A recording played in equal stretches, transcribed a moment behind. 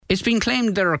It's been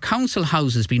claimed there are council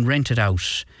houses being rented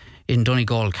out in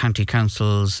Donegal County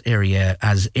Council's area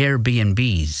as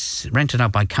Airbnbs, rented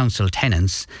out by council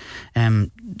tenants.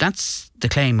 That's the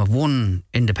claim of one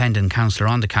independent councillor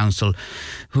on the council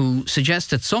who suggests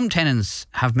that some tenants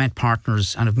have met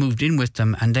partners and have moved in with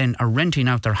them and then are renting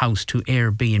out their house to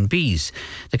Airbnbs.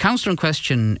 The councillor in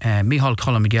question, Micheal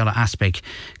MacGiolla Easbuig,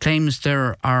 claims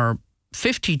there are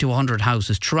 50 to 100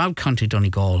 houses throughout County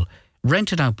Donegal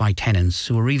rented out by tenants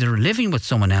who are either living with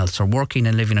someone else or working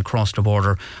and living across the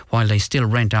border while they still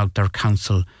rent out their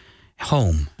council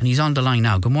home. And he's on the line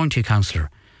now. Good morning to you, councillor.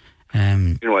 I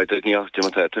didn't you? Do you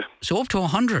want that? So up to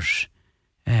 100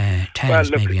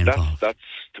 tenants may be involved. That's,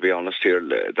 to be honest here,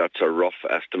 that's a rough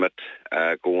estimate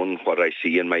going what I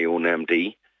see in my own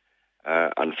MD.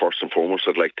 And first and foremost,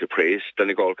 I'd like to praise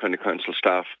Donegal County Council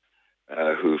staff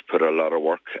who've put a lot of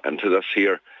work into this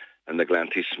here. In the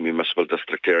Glanties Municipal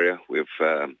District area, we've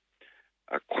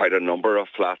quite a number of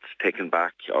flats taken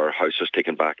back, or houses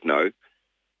taken back now.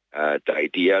 The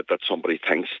idea that somebody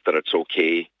thinks that it's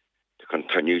okay to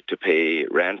continue to pay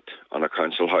rent on a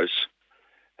council house,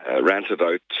 rent it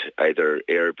out either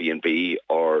Airbnb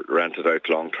or rent it out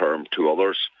long-term to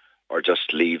others, or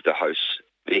just leave the house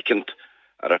vacant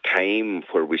at a time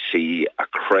where we see a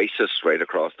crisis right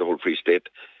across the whole Free State,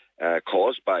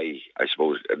 caused by, I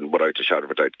suppose, without a shadow of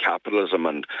a doubt, capitalism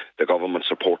and the government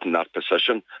supporting that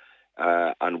position.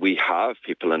 And we have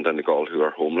people in Donegal who are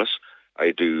homeless.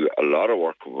 I do a lot of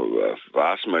work. A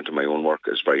vast amount of my own work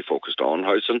is very focused on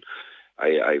housing.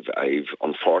 I've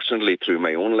unfortunately, through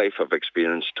my own life, I've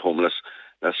experienced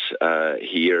homelessness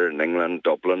here in England,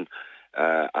 Dublin,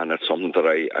 and it's something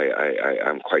that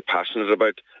I'm quite passionate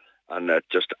about. And it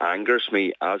just angers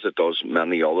me, as it does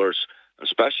many others,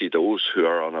 especially those who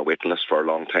are on a waiting list for a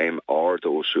long time or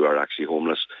those who are actually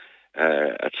homeless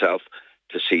itself,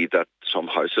 to see that some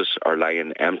houses are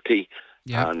lying empty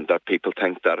and that people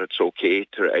think that it's okay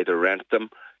to either rent them,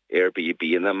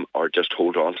 Airbnb in them, or just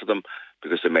hold on to them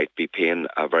because they might be paying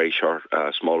a very short,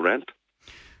 small rent.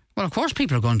 Well, of course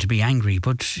people are going to be angry,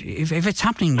 but if it's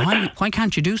happening, why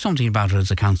can't you do something about it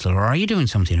as a councillor, or are you doing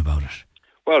something about it?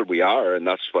 Well, we are, and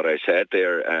that's what I said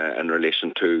there in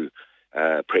relation to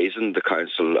praising the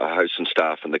council, house and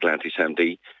staff and the Glanties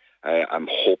MD. I'm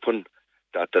hoping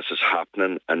that this is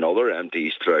happening in other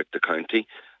MDs throughout the county.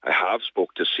 I have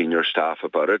spoke to senior staff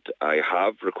about it. I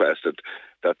have requested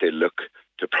that they look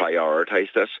to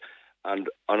prioritise this. And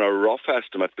on a rough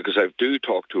estimate, because I do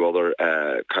talk to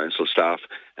other council staff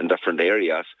in different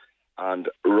areas, and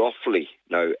roughly,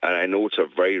 now, and I know it's a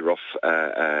very rough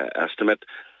estimate,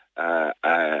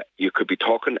 you could be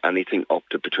talking anything up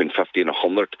to between 50 and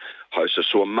 100 houses.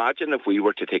 So imagine if we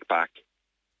were to take back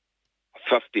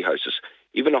 50 houses,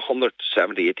 even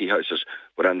 170, 80 houses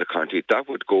within the county, that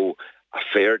would go a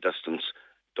fair distance.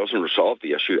 Doesn't resolve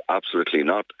the issue, absolutely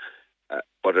not.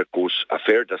 But it goes a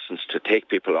fair distance to take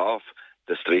people off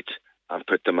the street and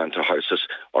put them into houses,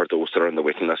 or those that are on the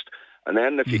waiting list. And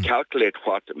then if you calculate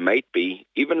what it might be,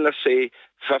 even let's say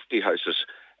 50 houses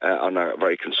on a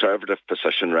very conservative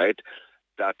position, right,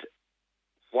 that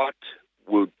what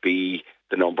would be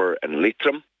the number in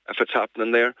Leitrim if it's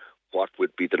happening there? What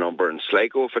would be the number in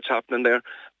Sligo if it's happening there?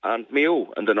 And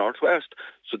Mayo in the northwest.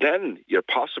 So then you're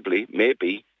possibly,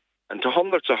 maybe, into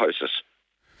hundreds of houses.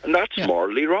 And that's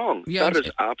morally wrong. That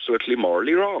is absolutely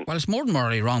morally wrong. Well, it's more than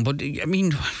morally wrong, but I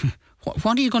mean,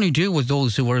 what are you going to do with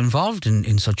those who are involved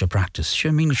in such a practice?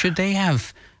 I mean, should they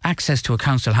have access to a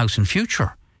council house in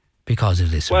future because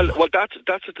of this? Well,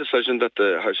 that's a decision that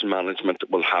the housing management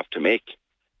will have to make.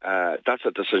 That's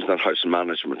a decision that housing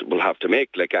management will have to make.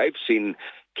 Like, I've seen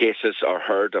cases or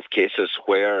heard of cases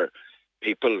where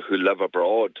people who live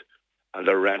abroad and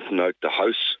they're renting out the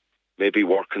house, maybe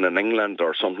working in England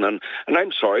or something. And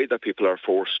I'm sorry that people are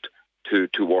forced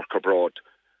to work abroad,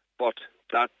 but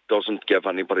that doesn't give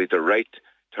anybody the right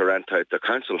to rent out the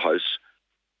council house.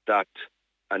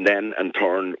 And then in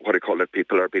turn,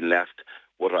 people are being left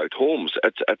without homes.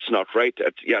 It's not right.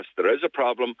 Yes, there is a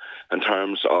problem in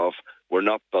terms of we're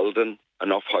not building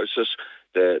enough houses.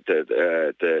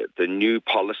 The new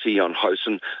policy on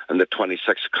housing in the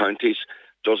 26 counties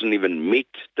doesn't even meet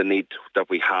the need that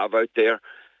we have out there.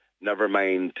 Never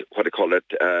mind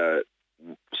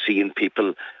seeing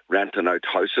people renting out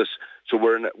houses. So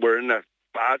we're in a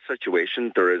bad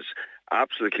situation. There is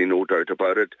absolutely no doubt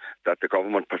about it that the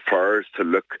government prefers to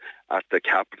look at the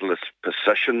capitalist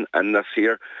position in this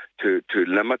here to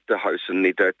limit the housing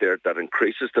need out there. That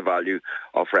increases the value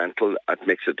of rental. It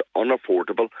makes it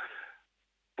unaffordable.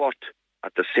 But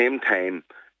at the same time,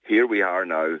 here we are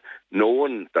now,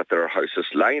 knowing that there are houses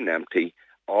lying empty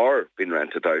or being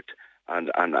rented out,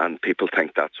 and people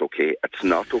think that's okay. It's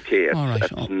not okay.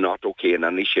 It's not okay in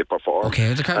any shape or form.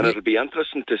 Okay, and it'll be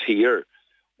interesting to hear,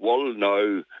 will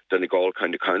now Donegal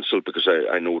County Council, because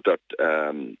I know that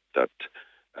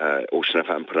Ocean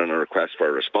FM put in a request for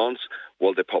a response,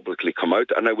 will they publicly come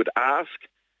out? And I would ask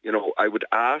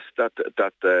that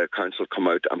the council come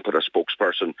out and put a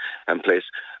spokesperson in place.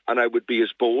 And I would be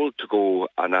as bold to go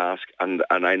and ask, and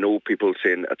I know people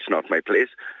saying it's not my place,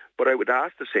 but I would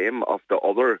ask the same of the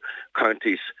other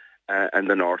counties in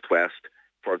the northwest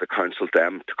for the council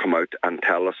them to come out and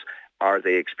tell us, are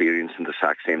they experiencing the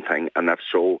exact same thing? And if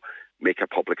so, make a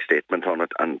public statement on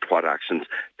it and what actions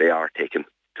they are taking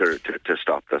to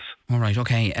stop this. All right,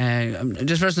 okay.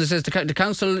 This person says the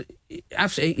council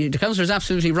is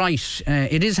absolutely right.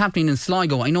 It is happening in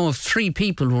Sligo. I know of 3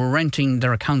 people who are renting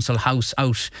their council house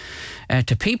out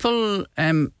to people.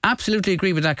 Absolutely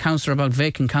agree with that councillor about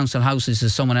vacant council houses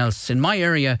as someone else. In my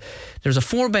area, there's a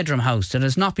 4-bedroom house that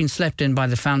has not been slept in by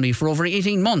the family for over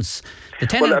 18 months. The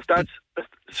tenant... Well, if that's...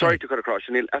 Sorry to cut across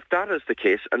you, Neil. If that is the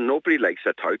case, and nobody likes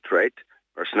it out, right,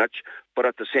 or snitch, but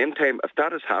at the same time, if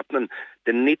that is happening,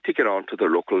 they need to get on to the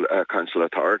local council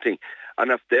authority.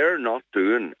 And if they're not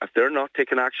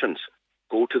taking actions,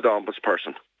 go to the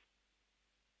ombudsperson.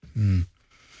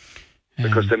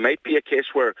 Because there might be a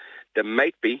case where there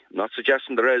might be, I'm not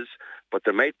suggesting there is, but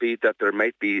there might be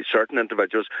certain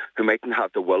individuals who mightn't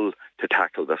have the will to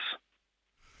tackle this.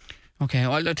 Okay,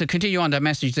 well, to continue on that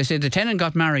message, they say the tenant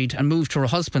got married and moved to her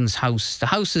husband's house. The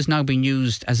house is now being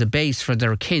used as a base for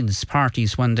their kids'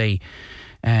 parties when they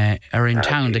are in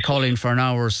town. They call in for an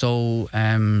hour or so.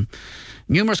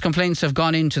 Numerous complaints have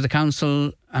gone into the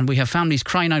council, and we have families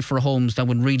crying out for homes that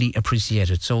would really appreciate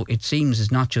it. So it seems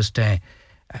it's not just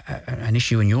an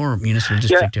issue in your municipal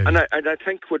district area. And I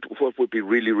think what would be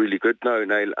really, really good now,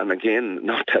 Niall, and again,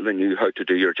 not telling you how to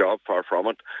do your job, far from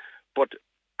it, but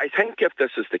I think if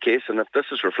this is the case, and if this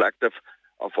is reflective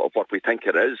of what we think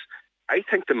it is, I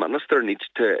think the minister needs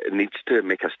to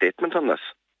make a statement on this.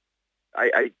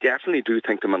 I definitely do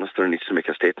think the minister needs to make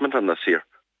a statement on this here.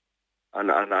 And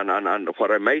what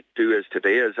I might do is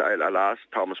today is I'll ask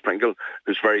Thomas Pringle,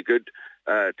 who's very good,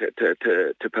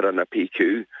 to put in a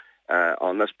PQ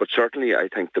on this. But certainly I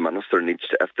think the minister needs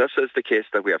to, if this is the case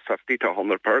that we have 50 to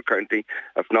 100 per county,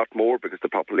 if not more, because the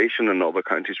population in other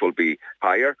counties will be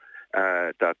higher,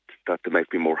 that there might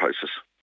be more houses.